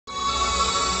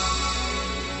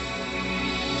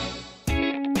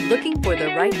Looking for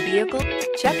the right vehicle?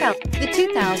 Check out the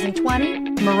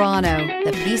 2020 Murano.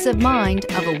 The peace of mind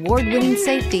of award-winning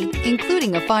safety,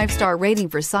 including a 5-star rating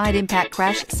for side impact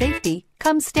crash safety,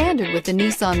 comes standard with the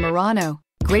Nissan Murano.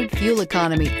 Great fuel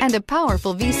economy and a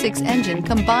powerful V6 engine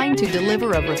combine to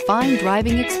deliver a refined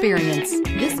driving experience.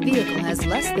 This vehicle has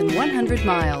less than 100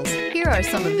 miles. Here are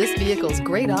some of this vehicle's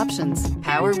great options: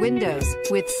 power windows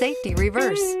with safety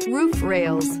reverse, roof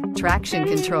rails, traction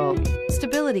control,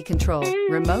 stability control,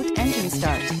 remote engine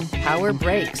start, power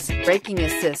brakes, braking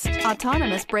assist,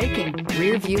 autonomous braking,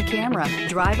 rear view camera,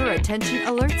 driver attention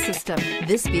alert system.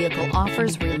 This vehicle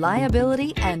offers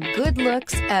reliability and good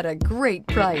looks at a great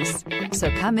price. So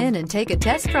come in and take a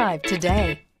test drive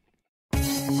today.